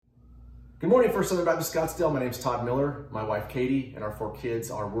Good morning, First Southern Baptist Scottsdale. My name is Todd Miller. My wife Katie and our 4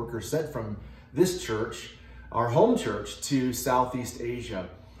 kids are workers sent from this church, our home church, to Southeast Asia.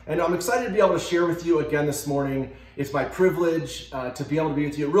 And I'm excited to be able to share with you again this morning. It's my privilege to be able to be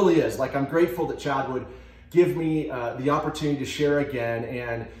with you. It really is. I'm grateful that Chad would give me the opportunity to share again.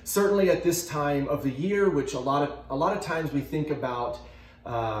 And certainly at this time of the year, which a lot of times we think about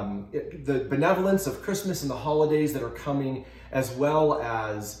the benevolence of Christmas and the holidays that are coming, as well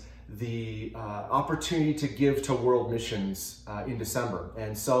as the opportunity to give to world missions in December.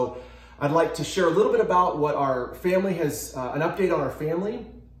 And so I'd like to share a little bit about what our family has, an update on our family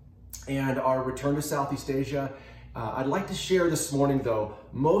and our return to Southeast Asia. I'd like to share this morning, though,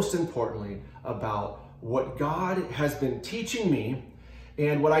 most importantly, about what God has been teaching me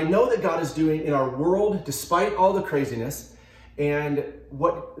and what I know that God is doing in our world despite all the craziness, and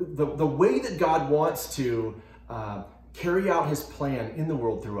what the way that God wants to carry out his plan in the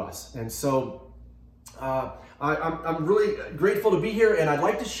world through us. And so I'm really grateful to be here, and I'd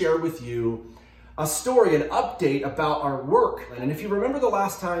like to share with you a story, an update about our work. And if you remember the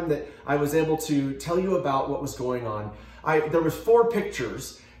last time that I was able to tell you about what was going on, there was 4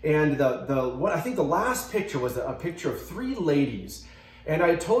 pictures, and I think the last picture was a picture of 3 ladies. And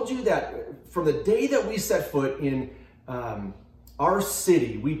I told you that from the day that we set foot in our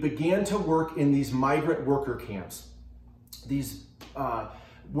city, we began to work in these migrant worker camps. These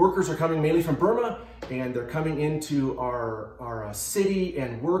workers are coming mainly from Burma, and they're coming into our city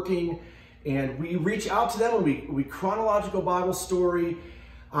and working. And we reach out to them, and we chronological Bible story.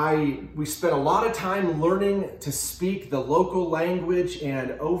 We spent a lot of time learning to speak the local language,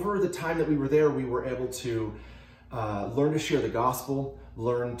 and over the time that we were there, we were able to learn to share the gospel,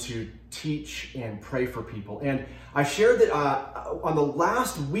 learn to teach and pray for people. And I shared that on the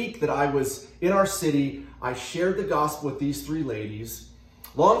last week that I was in our city, I shared the gospel with these 3 ladies.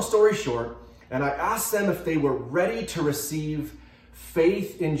 Long story short, and I asked them if they were ready to receive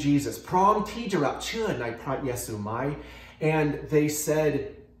faith in Jesus. Prom tijarap chud nai prat Yesu mai. And they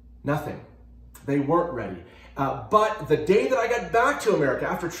said nothing. They weren't ready. But the day that I got back to America,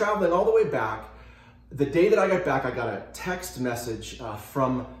 after traveling all the way back, the day that I got back, I got a text message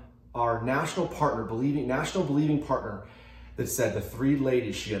from our national believing partner that said the 3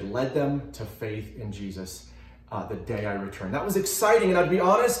 ladies, she had led them to faith in Jesus the day I returned. That was exciting, and I'd be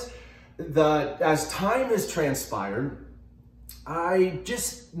honest, as time has transpired, I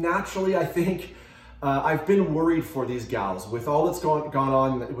just naturally, I think, I've been worried for these gals. With all that's gone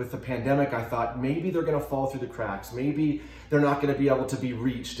on with the pandemic, I thought maybe they're going to fall through the cracks. Maybe they're not going to be able to be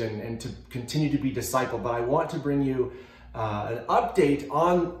reached and to continue to be discipled. But I want to bring you an update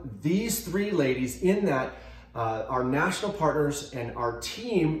on these 3 ladies, in that our national partners and our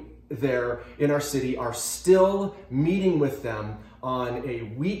team there in our city are still meeting with them on a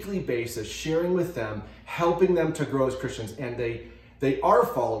weekly basis, sharing with them, helping them to grow as Christians. And they are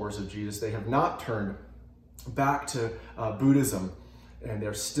followers of Jesus. They have not turned back to Buddhism, and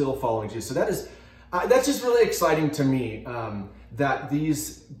they're still following Jesus. So that's just really exciting to me, that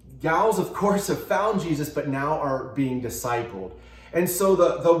these gals, of course, have found Jesus, but now are being discipled. And so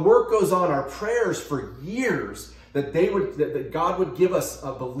the work goes on. Our prayers for years that God would give us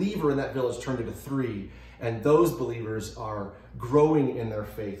a believer in that village turned into 3. And those believers are growing in their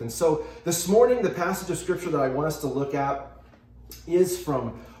faith. And so this morning, the passage of scripture that I want us to look at is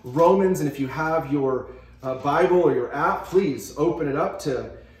from Romans. And if you have your Bible or your app, please open it up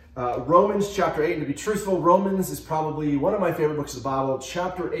to Romans chapter 8. And to be truthful, Romans is probably one of my favorite books of the Bible.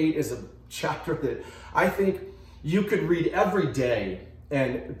 Chapter 8 is a chapter that I think you could read every day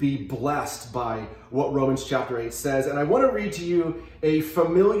and be blessed by what Romans chapter 8 says. And I want to read to you a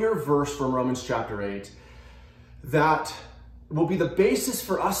familiar verse from Romans chapter 8 that will be the basis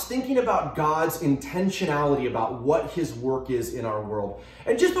for us thinking about God's intentionality about what his work is in our world.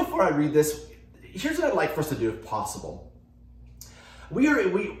 And just before I read this, here's what I'd like for us to do if possible. We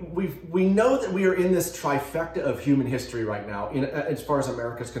know that we are in this trifecta of human history right now, as far as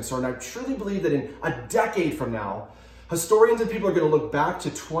America is concerned. I truly believe that in a decade from now, historians and people are going to look back to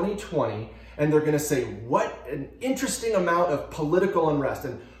 2020 and they're going to say, what an interesting amount of political unrest,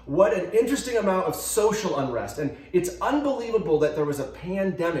 and what an interesting amount of social unrest. And it's unbelievable that there was a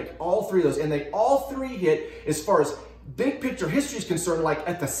pandemic, all 3 of those, and they all 3 hit, as far as big picture history is concerned,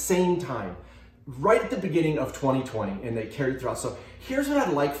 at the same time, right at the beginning of 2020, and they carried throughout. So here's what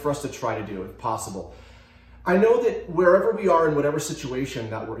I'd like for us to try to do, if possible. I know that wherever we are in whatever situation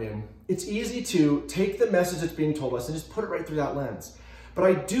that we're in, it's easy to take the message that's being told us and just put it right through that lens. But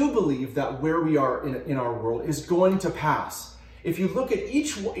I do believe that where we are in our world is going to pass. If you look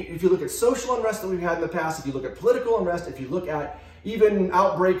at social unrest that we've had in the past, if you look at political unrest, if you look at even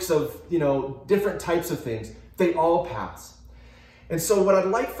outbreaks of, different types of things, they all pass. And so what I'd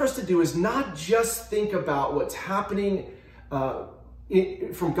like for us to do is not just think about what's happening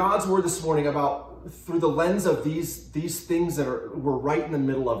from God's word this morning about through the lens of these things that we're right in the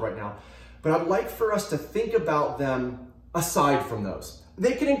middle of right now, but I'd like for us to think about them aside from those.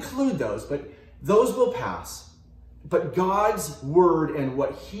 They can include those, but those will pass. But God's word and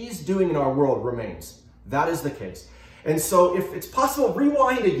what he's doing in our world remains. That is the case. And so if it's possible,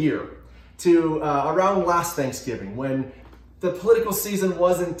 rewind a year to around last Thanksgiving when the political season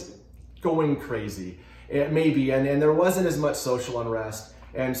wasn't going crazy, maybe, and there wasn't as much social unrest.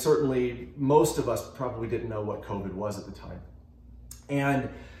 And certainly most of us probably didn't know what COVID was at the time. And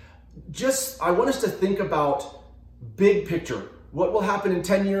I want us to think about big picture. What will happen in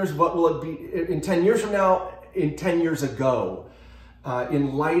 10 years? What will it be in 10 years from now? In 10 years ago,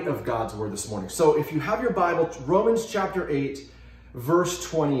 in light of God's word this morning. So if you have your Bible, Romans chapter 8, verse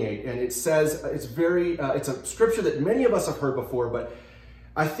 28, and it says, it's a scripture that many of us have heard before, but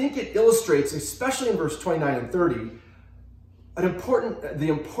I think it illustrates, especially in verse 29 and 30, the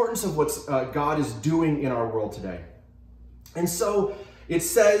importance of what God is doing in our world today. And so it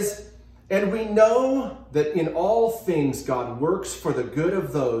says, and we know that in all things God works for the good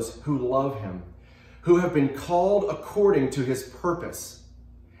of those who love him, who have been called according to his purpose.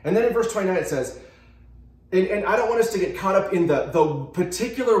 And then in verse 29 it says, and I don't want us to get caught up in the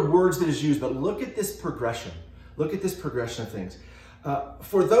particular words that is used, but look at this progression. Look at this progression of things.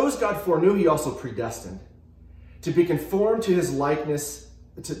 For those God foreknew, he also predestined to be conformed to his likeness,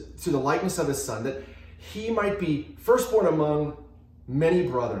 to the likeness of his Son, that he might be firstborn among many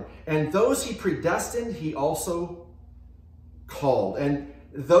brethren. And those he predestined, he also called. And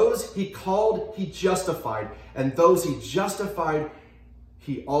those he called, he justified. And those he justified,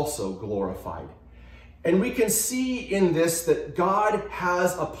 he also glorified. And we can see in this that God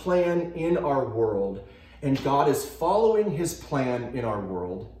has a plan in our world, and God is following his plan in our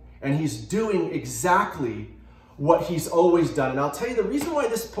world, and he's doing exactly what he's always done. And I'll tell you the reason why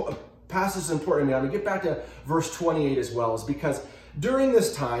this passage is important to me, I'm going to get back to verse 28 as well, is because during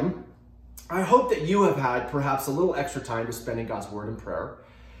this time, I hope that you have had perhaps a little extra time to spend in God's word and prayer.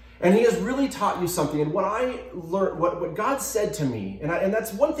 And he has really taught you something. And what I learned, what God said to me, and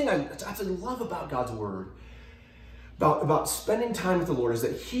that's one thing I absolutely love about God's word, about spending time with the Lord, is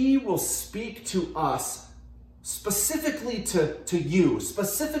that he will speak to us, specifically to you,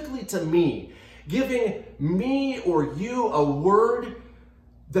 specifically to me, giving me or you a word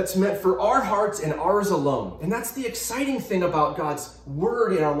that's meant for our hearts and ours alone. And that's the exciting thing about God's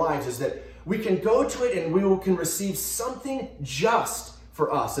word in our lives, is that we can go to it and we can receive something just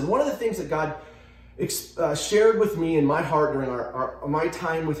for us. And one of the things that God shared with me in my heart during my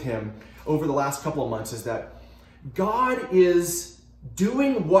time with him over the last couple of months is that God is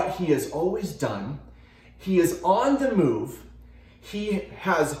doing what he has always done. He is on the move. He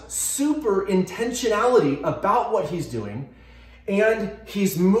has super intentionality about what he's doing. And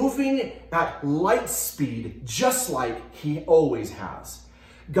he's moving at light speed, just like he always has.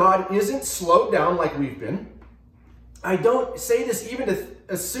 God isn't slowed down like we've been. I don't say this even to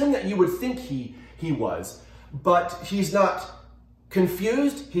assume that you would think he was, but he's not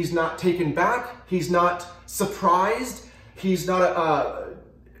confused. He's not taken back. He's not surprised. He's not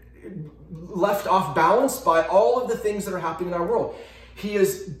left off balance by all of the things that are happening in our world. He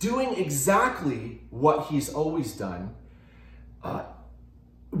is doing exactly what he's always done,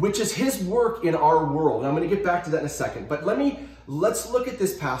 which is his work in our world. And I'm going to get back to that in a second. But let's look at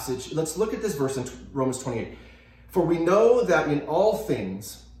this passage. Let's look at this verse in Romans 28. For we know that in all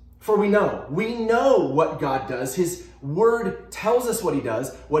things, we know what God does. His word tells us what he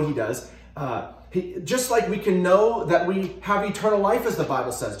does. Just like we can know that we have eternal life, as the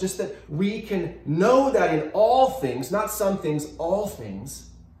Bible says, just that we can know that in all things, not some things, all things,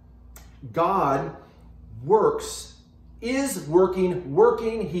 God is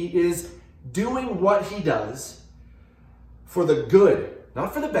working. He is doing what he does for the good,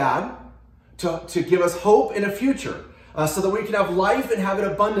 not for the bad, to give us hope in a future, so that we can have life and have it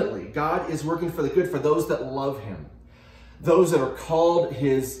abundantly. God is working for the good for those that love him, those that are called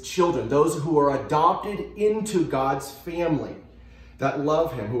his children, those who are adopted into God's family, that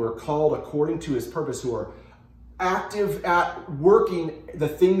love him, who are called according to his purpose, who are active at working the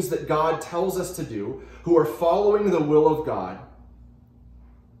things that God tells us to do, who are following the will of God.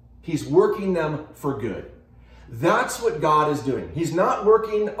 He's working them for good. That's what God is doing. He's not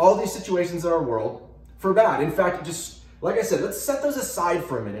working all these situations in our world for bad. In fact, just like I said, let's set those aside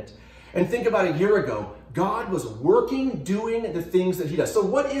for a minute and think about a year ago. God was working, doing the things that he does. So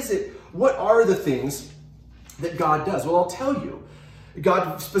what is it? What are the things that God does? Well, I'll tell you.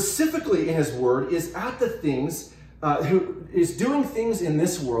 God specifically in his word is at the things, who is doing things in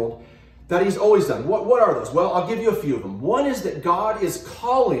this world that he's always done. What are those? Well, I'll give you a few of them. One is that God is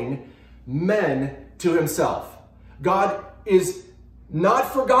calling men to himself. God is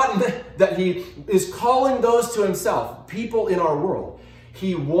not forgotten that he is calling those to himself, people in our world.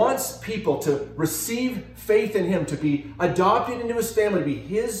 He wants people to receive faith in him, to be adopted into his family, to be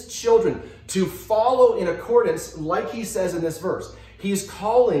his children, to follow in accordance, like he says in this verse. He's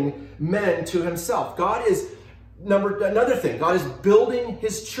calling men to himself. God is, another thing, God is building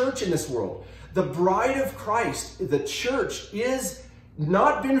his church in this world. The bride of Christ, the church, is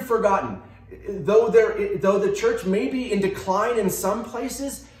not been forgotten. Though the church may be in decline in some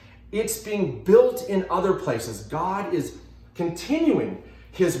places, it's being built in other places. God is continuing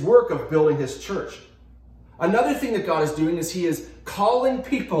his work of building his church. Another thing that God is doing is he is calling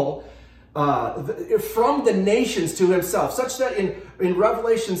people from the nations to himself, such that in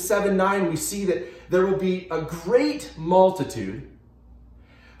Revelation 7:9 we see that there will be a great multitude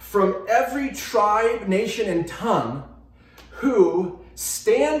from every tribe, nation, and tongue who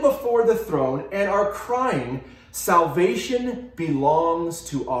stand before the throne and are crying, "Salvation belongs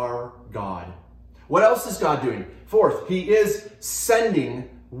to our God." What else is God doing? Fourth, he is sending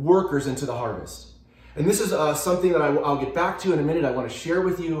workers into the harvest. And this is something that I'll get back to in a minute. I want to share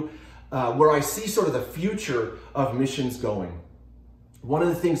with you where I see sort of the future of missions going. One of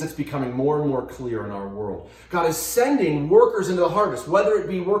the things that's becoming more and more clear in our world. God is sending workers into the harvest, whether it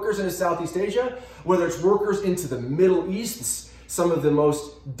be workers into Southeast Asia, whether it's workers into the Middle East, some of the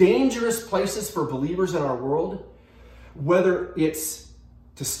most dangerous places for believers in our world, whether it's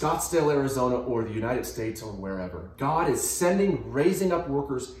to Scottsdale, Arizona, or the United States, or wherever. God is raising up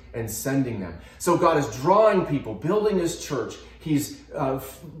workers and sending them. So God is drawing people, building his church. He's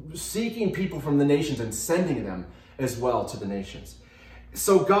seeking people from the nations and sending them as well to the nations.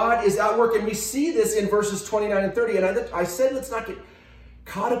 So God is at work, and we see this in verses 29 and 30. And I said, let's not get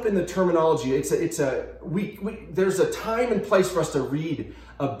caught up in the terminology. There's a time and place for us to read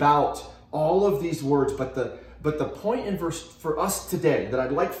about all of these words, but the point in verse for us today that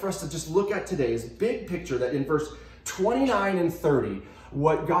I'd like for us to just look at today is big picture, that in verse 29 and 30,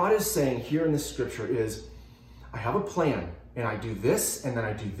 what God is saying here in this scripture is, I have a plan, and I do this, and then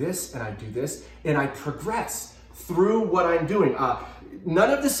I do this, and I do this, and I progress through what I'm doing. None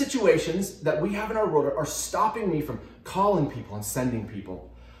of the situations that we have in our world are stopping me from calling people and sending people.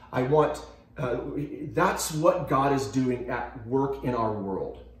 That's what God is doing at work in our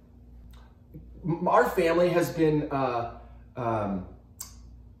world. Our family has been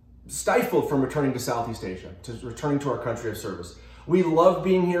stifled from returning to Southeast Asia, to returning to our country of service. We love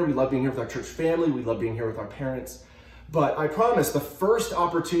being here. We love being here with our church family. We love being here with our parents. But I promise the first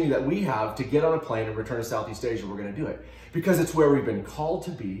opportunity that we have to get on a plane and return to Southeast Asia, we're going to do it. Because it's where we've been called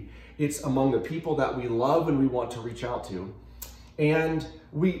to be. It's among the people that we love and we want to reach out to. And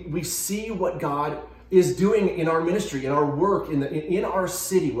we see what God is doing in our ministry, in our work, in our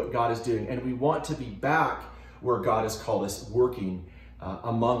city, what God is doing. And we want to be back where God has called us, working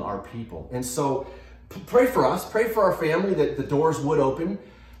among our people. And so pray for us, pray for our family that the doors would open.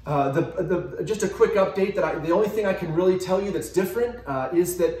 Just a quick update, the only thing I can really tell you that's different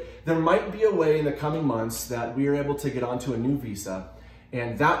is that there might be a way in the coming months that we are able to get onto a new visa,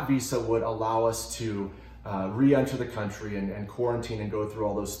 and that visa would allow us to re-enter the country and quarantine and go through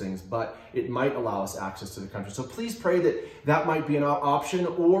all those things, but it might allow us access to the country. So please pray that might be an option,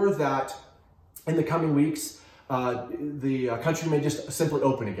 or that in the coming weeks, the country may just simply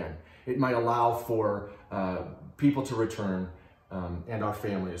open again. It might allow for people to return and our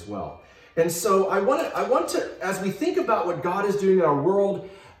family as well. And so I want to, as we think about what God is doing in our world,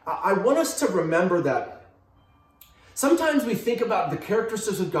 I want us to remember that sometimes we think about the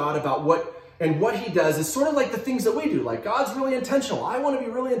characteristics of God, about what he does is sort of like the things that we do. Like, God's really intentional. I want to be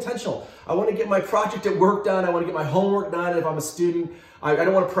really intentional. I want to get my project at work done. I want to get my homework done if I'm a student. I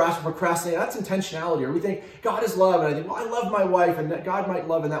don't want to procrastinate. That's intentionality. Or we think God is love, and I think, well, I love my wife, and that God might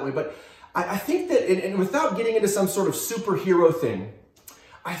love in that way. But I think that, and without getting into some sort of superhero thing,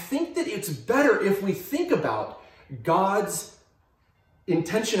 I think that it's better if we think about God's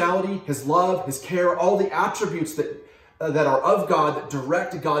intentionality, his love, his care, all the attributes that are of God, that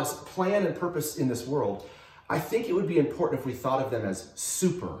direct God's plan and purpose in this world. I think it would be important if we thought of them as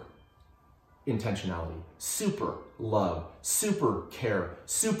super intentionality, super love, super care,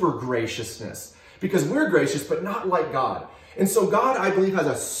 super graciousness. Because we're gracious, but not like God. And so God, I believe, has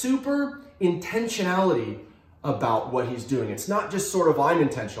a super intentionality about what he's doing. It's not just sort of I'm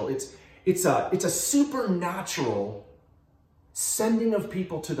intentional. It's a supernatural sending of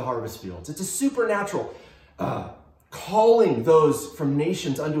people to the harvest fields. It's a supernatural calling those from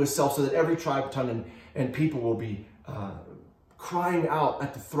nations unto himself, so that every tribe, tongue, and people will be crying out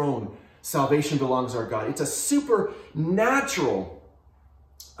at the throne, salvation belongs to our God. It's a supernatural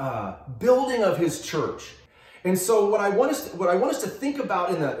building of his church. And so what I want us to think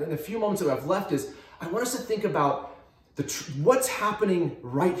about in the few moments that I've left is, I want us to think about what's happening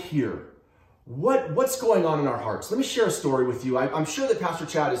right here. What's going on in our hearts? Let me share a story with you. I'm sure that Pastor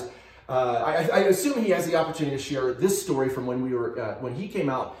Chad is, I assume he has the opportunity to share this story from when he came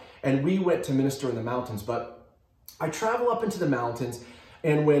out and we went to minister in the mountains. But I travel up into the mountains,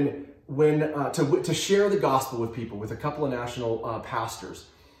 and to share the gospel with people, with a couple of national pastors.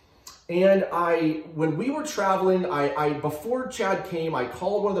 And when we were traveling, before Chad came, I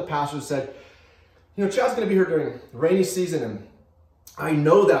called one of the pastors and said, Chad's going to be here during the rainy season, and I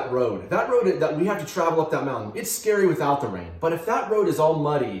know that road that we have to travel up that mountain. It's scary without the rain, but if that road is all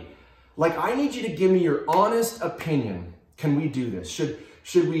muddy, like, I need you to give me your honest opinion. Can we do this?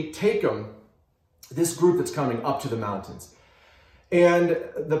 Should we take this group that's coming up to the mountains? And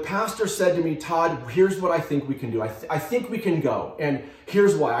the pastor said to me, Todd, here's what I think we can do. I think we can go. And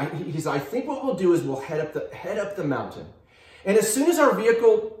here's why. He said, I think what we'll do is we'll head up the mountain. And as soon as our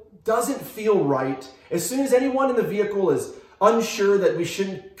vehicle doesn't feel right, as soon as anyone in the vehicle is unsure that we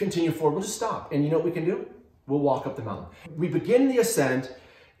shouldn't continue forward, we'll just stop. And you know what we can do? We'll walk up the mountain. We begin the ascent,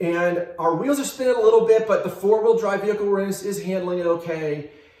 and our wheels are spinning a little bit, but the four-wheel drive vehicle we're in is handling it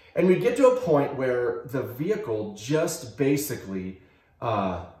okay. And we get to a point where the vehicle just basically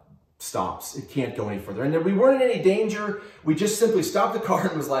stops. It can't go any further. And we weren't in any danger. We just simply stopped the car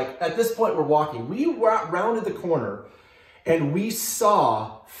and was like, at this point, we're walking. We rounded the corner, and we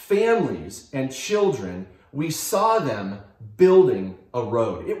saw families and children. We saw them building a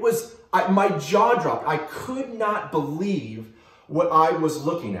road. It was, my jaw dropped. I could not believe what I was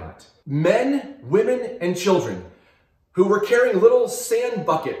looking at. Men, women, and children who were carrying little sand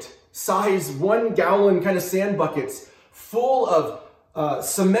bucket size 1 gallon kind of sand buckets full of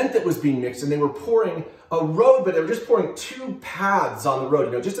cement that was being mixed, and they were pouring a road, but they were just pouring 2 paths on the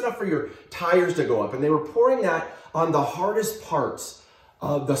road, just enough for your tires to go up. And they were pouring that on the hardest parts,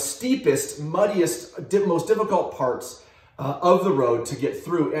 the steepest, muddiest, most difficult parts of the road to get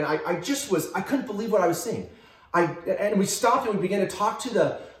through. And I couldn't believe what I was seeing. And we stopped and we began to talk to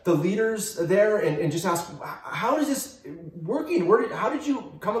the leaders there and just ask, how is this working? How did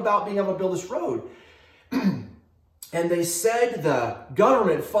you come about being able to build this road? And they said the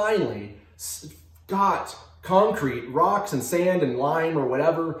government finally got concrete, rocks and sand and lime or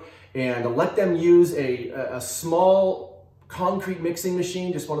whatever, and let them use a small concrete mixing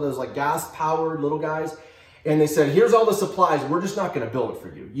machine, just one of those like gas-powered little guys. And they said, here's all the supplies. We're just not going to build it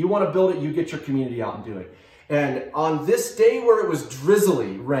for you. You want to build it, you get your community out and do it. And on this day where it was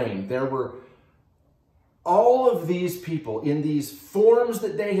drizzly rain, there were all of these people in these forms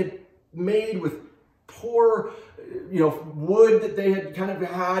that they had made with poor, wood that they had kind of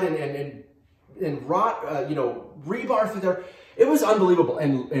had and wrought, rebar through there. It was unbelievable.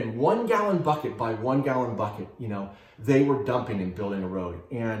 And 1 gallon bucket by 1 gallon bucket, they were dumping and building a road.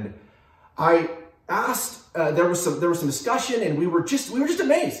 And I asked, there was some discussion, and we were just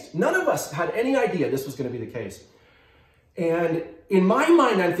amazed. None of us had any idea this was going to be the case. And in my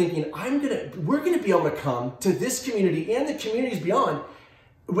mind, I'm thinking, we're going to be able to come to this community and the communities beyond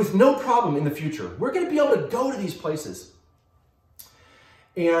with no problem in the future. We're going to be able to go to these places.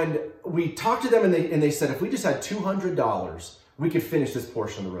 And we talked to them, and they said, if we just had $200, we could finish this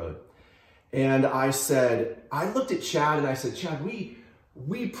portion of the road. And I looked at Chad and I said, Chad,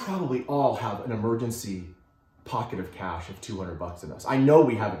 we probably all have an emergency pocket of cash of $200 in us. I know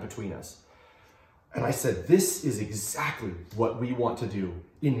we have it between us. And I said, this is exactly what we want to do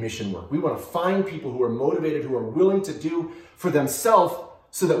in mission work. We want to find people who are motivated, who are willing to do for themselves,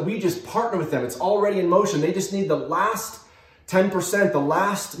 so that we just partner with them. It's already in motion. They just need the last 10%, the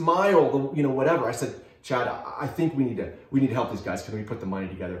last mile, whatever. I said, Chad, I think we need to help these guys. Can we put the money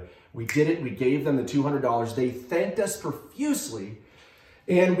together? We did it. We gave them the $200. They thanked us profusely,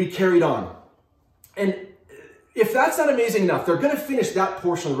 and we carried on. And if that's not amazing enough, they're going to finish that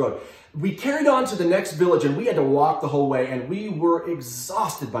portion of the road. We carried on to the next village, and we had to walk the whole way, and we were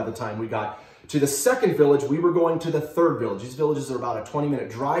exhausted by the time we got to the second village. We were going to the third village. These villages are about a 20-minute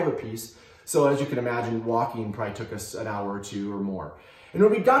drive apiece. So as you can imagine, walking probably took us an hour or two or more. And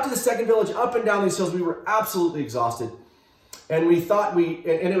when we got to the second village, up and down these hills, we were absolutely exhausted. And we thought and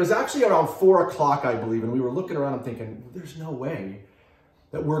it was actually around 4 o'clock, I believe, and we were looking around and thinking, there's no way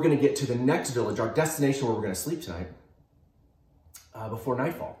that we're going to get to the next village, our destination where we're going to sleep tonight, before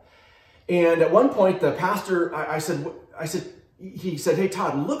nightfall. And at one point, the pastor, I said, he said, hey,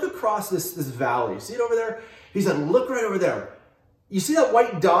 Todd, look across this valley. See it over there? He said, look right over there. You see that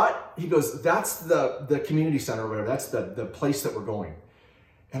white dot? He goes, that's the community center or whatever. That's the place that we're going.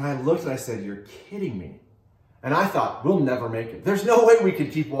 And I looked and I said, you're kidding me. And I thought, we'll never make it. There's no way we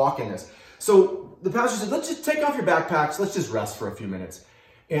could keep walking this. So the pastor said, let's just take off your backpacks. Let's just rest for a few minutes.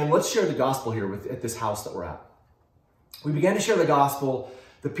 And let's share the gospel here at this house that we're at. We began to share the gospel.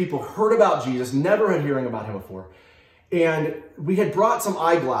 The people heard about Jesus, never had hearing about him before. And we had brought some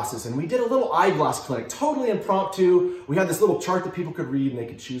eyeglasses, and we did a little eyeglass clinic, totally impromptu. We had this little chart that people could read, and they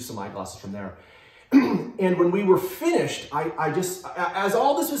could choose some eyeglasses from there. And when we were finished, as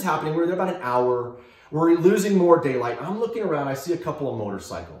all this was happening, we were there about an hour. We're losing more daylight. I'm looking around. I see a couple of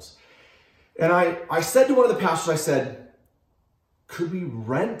motorcycles. And I said to one of the pastors, I said, could we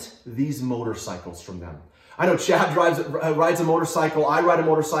rent these motorcycles from them? I know Chad rides a motorcycle. I ride a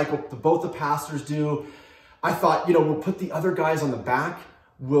motorcycle. Both the pastors do. I thought, we'll put the other guys on the back.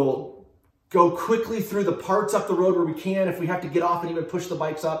 We'll go quickly through the parts up the road where we can. If we have to get off and even push the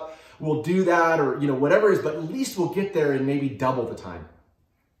bikes up, we'll do that, or whatever it is. But at least we'll get there in maybe double the time.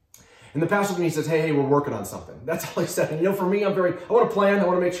 And the pastor to me says, hey, we're working on something. That's all he said. And for me, I want to plan. I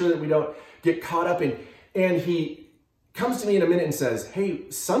want to make sure that we don't get caught up in. And he comes to me in a minute and says, hey,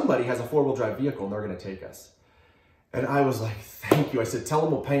 somebody has a 4-wheel drive vehicle and they're going to take us. And I was like, thank you. I said, tell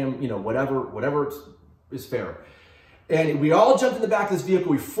them we'll pay them, whatever is fair. And we all jumped in the back of this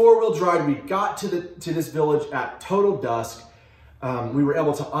vehicle. We 4-wheel drive. We got to this village at total dusk. We were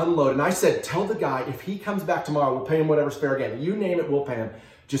able to unload. And I said, tell the guy, if he comes back tomorrow, we'll pay him whatever's fair again. You name it, we'll pay him.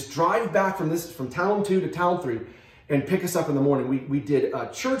 Just drive back from town 2 to town 3 and pick us up in the morning. We did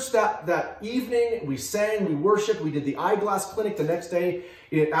church that evening. We sang, we worshiped. We did the eyeglass clinic the next day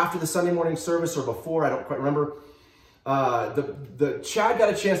after the Sunday morning service or before. I don't quite remember. The Chad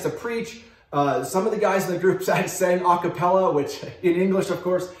got a chance to preach. Some of the guys in the group sang a cappella, which in English, of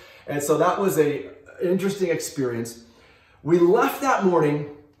course. And so that was an interesting experience. We left that morning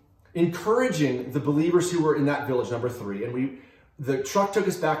encouraging the believers who were in that village, number 3. And the truck took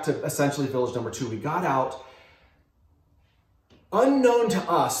us back to essentially village number 2. We got out. Unknown to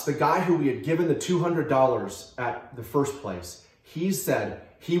us, the guy who we had given the $200 at the first place, he said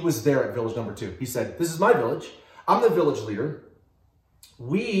he was there at village number 2. He said, this is my village. I'm the village leader.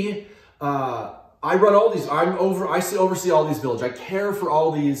 I run all these, I oversee all these villages. I care for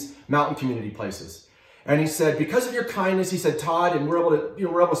all these mountain community places. And he said, because of your kindness, he said, Todd, and we're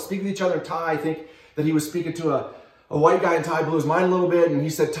able to speak with each other in Thai. I think that he was speaking to a white guy in Thai, blew his mind a little bit. And he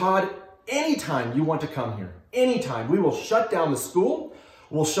said, Todd, anytime you want to come here, anytime, we will shut down the school.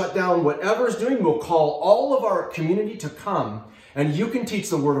 We'll shut down whatever's doing. We'll call all of our community to come, and you can teach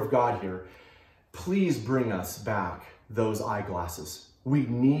the word of God here. Please bring us back those eyeglasses. We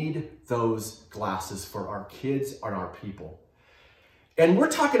need those glasses for our kids and our people. And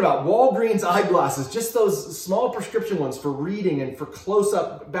we're talking about Walgreens eyeglasses, just those small prescription ones for reading and for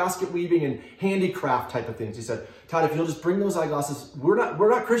close-up basket weaving and handicraft type of things. He said, Todd, if you'll just bring those eyeglasses, we're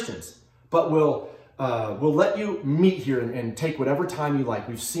not Christians, but we'll let you meet here and take whatever time you like.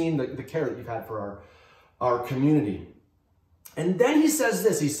 We've seen the care that you've had for our community. And then he says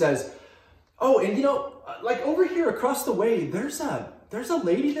this, he says, oh, and like over here across the way, there's a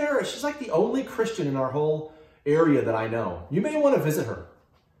lady there. She's like the only Christian in our whole area that I know. You may want to visit her.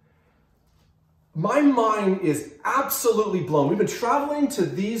 My mind is absolutely blown. We've been traveling to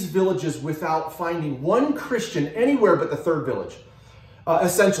these villages without finding one Christian anywhere but the 3rd village.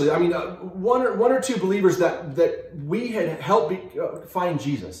 Essentially, I mean, one or two believers that we had helped find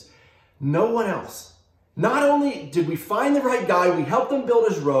Jesus. No one else. Not only did we find the right guy, we helped them build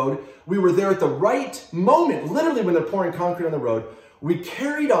his road. We were there at the right moment, literally when they're pouring concrete on the road. We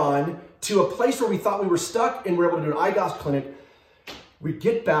carried on to a place where we thought we were stuck and we were able to do an eyeglass clinic. We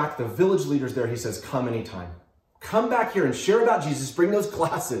get back, the village leader's there. He says, come anytime. Come back here and share about Jesus. Bring those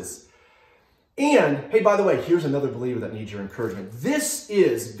glasses. And, hey, by the way, here's another believer that needs your encouragement. This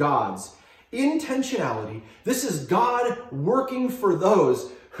is God's intentionality. This is God working for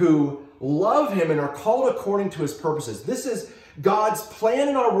those who love him and are called according to his purposes. This is God's plan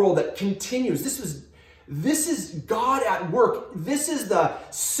in our world that continues. This is God at work. This is the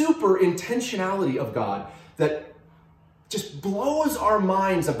super intentionality of God that just blows our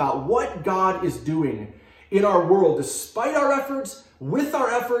minds about what God is doing in our world. Despite our efforts, with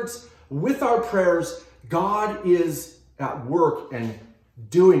our prayers, God is at work and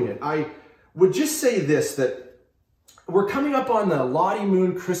doing it. I would just say this, that we're coming up on the Lottie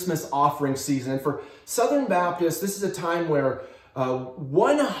Moon Christmas offering season. And for Southern Baptists, this is a time where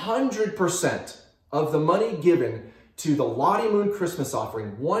 100% of the money given to the Lottie Moon Christmas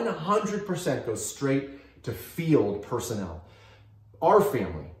offering, 100% goes straight to field personnel. our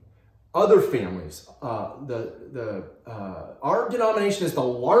family, other families. Our denomination is the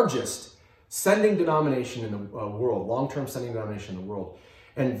largest sending denomination in the world, long-term sending denomination in the world.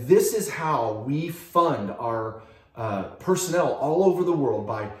 And this is how we fund our personnel all over the world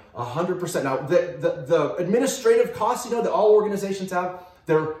by 100%. Now, the administrative costs, that all organizations have,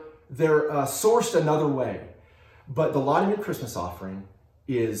 they're sourced another way. But the Lottie Moon Christmas offering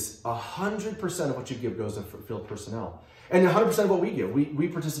is 100% of what you give goes to field personnel. And 100% of what we give, we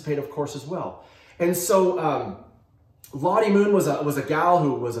participate, of course, as well. And so Lottie Moon was a gal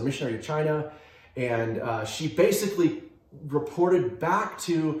who was a missionary to China, and she basically reported back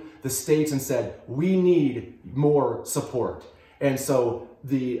to the States and said, we need more support. And so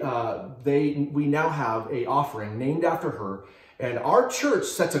we now have an offering named after her. And our church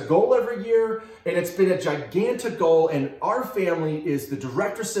sets a goal every year, and it's been a gigantic goal, and our family is the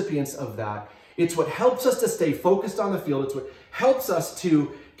direct recipients of that. It's what helps us to stay focused on the field. It's what helps us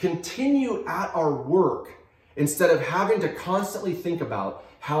to continue at our work instead of having to constantly think about,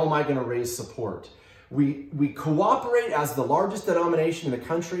 how am I going to raise support? We cooperate as the largest denomination in the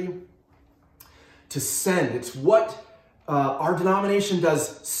country to send. It's what our denomination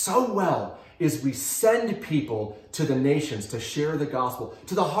does so well, is we send people to the nations to share the gospel,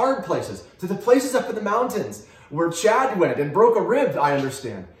 to the hard places, to the places up in the mountains where Chad went and broke a rib, I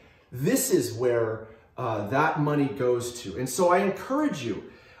understand. This is where that money goes to. And so I encourage you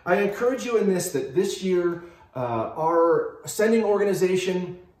in this, that this year our sending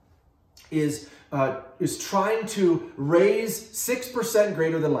organization is trying to raise 6%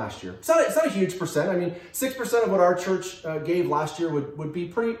 greater than last year. It's not a huge percent. I mean, 6% of what our church gave last year would be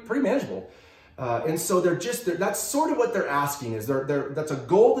pretty manageable. And so that's sort of what they're asking, is that's a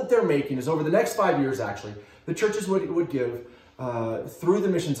goal that they're making, is over the next 5 years, actually, the churches would give through the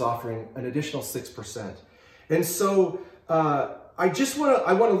missions offering an additional 6%. And so I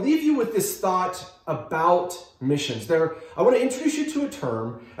want to leave you with this thought about missions. I want to introduce you to a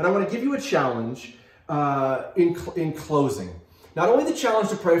term, and I want to give you a challenge in closing. Not only the challenge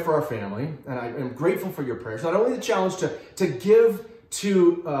to pray for our family, and I am grateful for your prayers, not only the challenge to give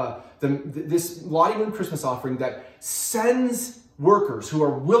to this Lottie Moon Christmas offering that sends workers who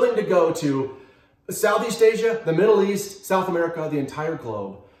are willing to go to Southeast Asia, the Middle East, South America, the entire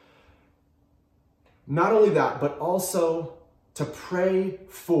globe. Not only that, but also to pray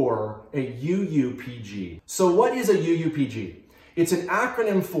for a UUPG. So what is a UUPG? It's an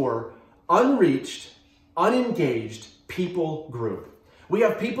acronym for Unreached, Unengaged People Group. We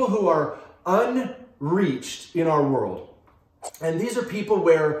have people who are unreached in our world. And these are people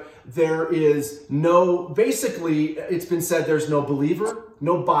where there is basically, it's been said, there's no believer,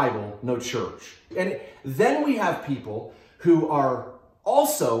 no Bible, no church. And then we have people who are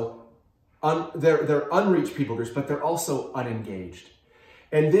also, they're unreached people groups, but they're also unengaged.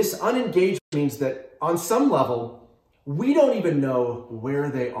 And this unengaged means that on some level, we don't even know where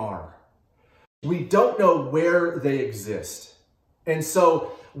they are. We don't know where they exist. And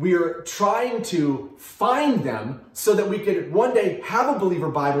so we're trying to find them so that we could one day have a believer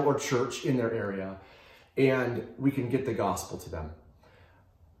Bible or church in their area, and we can get the gospel to them.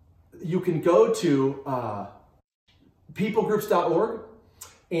 You can go to peoplegroups.org,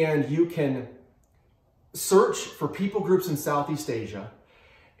 and you can search for people groups in Southeast Asia.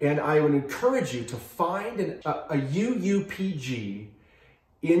 And I would encourage you to find a UUPG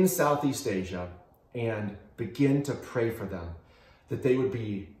in Southeast Asia and begin to pray for them, that they would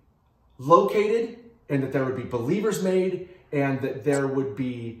be located, and that there would be believers made, and that there would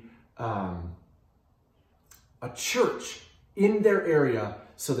be a church in their area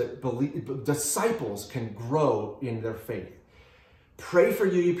so that disciples can grow in their faith. Pray for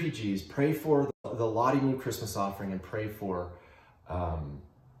UUPGs, pray for the Lottie Moon Christmas offering, and pray for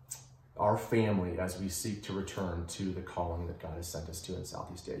our family as we seek to return to the calling that God has sent us to in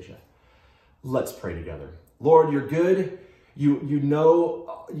Southeast Asia. Let's pray together. Lord, you're good.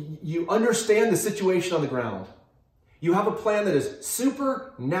 You understand the situation on the ground. You have a plan that is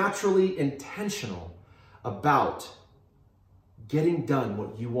supernaturally intentional about getting done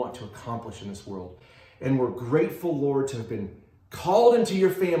what you want to accomplish in this world. And we're grateful, Lord, to have been called into your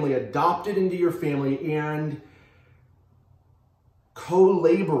family, adopted into your family, and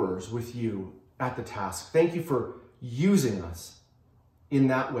co-laborers with you at the task. Thank you for using us in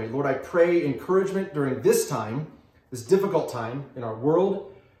that way. Lord, I pray encouragement during this time, this difficult time in our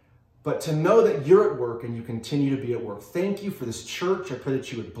world, but to know that you're at work and you continue to be at work. Thank you for this church. I pray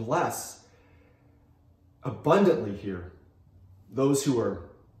that you would bless abundantly here those who are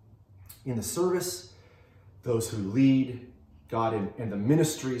in the service, those who lead, God, and the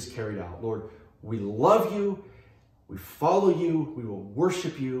ministry is carried out. Lord, we love you. We follow you. We will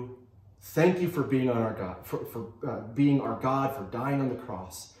worship you. Thank you for being our God, for being our God, for dying on the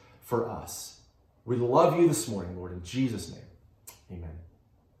cross for us. We love you this morning, Lord, in Jesus' name. Amen.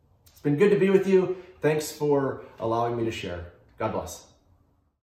 It's been good to be with you. Thanks for allowing me to share. God bless.